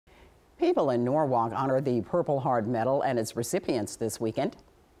People in Norwalk honored the Purple Heart Medal and its recipients this weekend.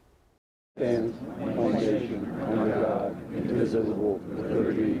 Stands one nation, under God, indivisible, with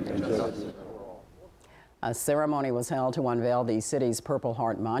liberty and justice for all. A ceremony was held to unveil the city's Purple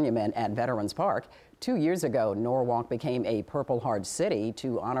Heart Monument at Veterans Park. 2 years ago, Norwalk became a Purple Heart City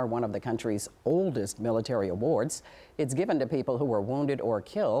to honor one of the country's oldest military awards. It's given to people who were wounded or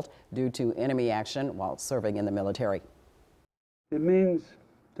killed due to enemy action while serving in the military. It means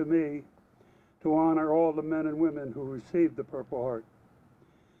to me to honor all the men and women who received the Purple Heart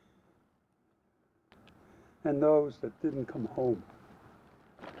and those that didn't come home.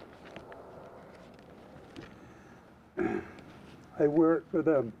 I wear it for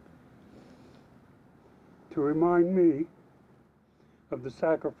them to remind me of the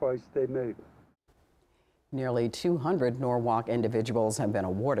sacrifice they made. Nearly 200 Norwalk individuals have been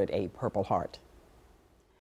awarded a Purple Heart.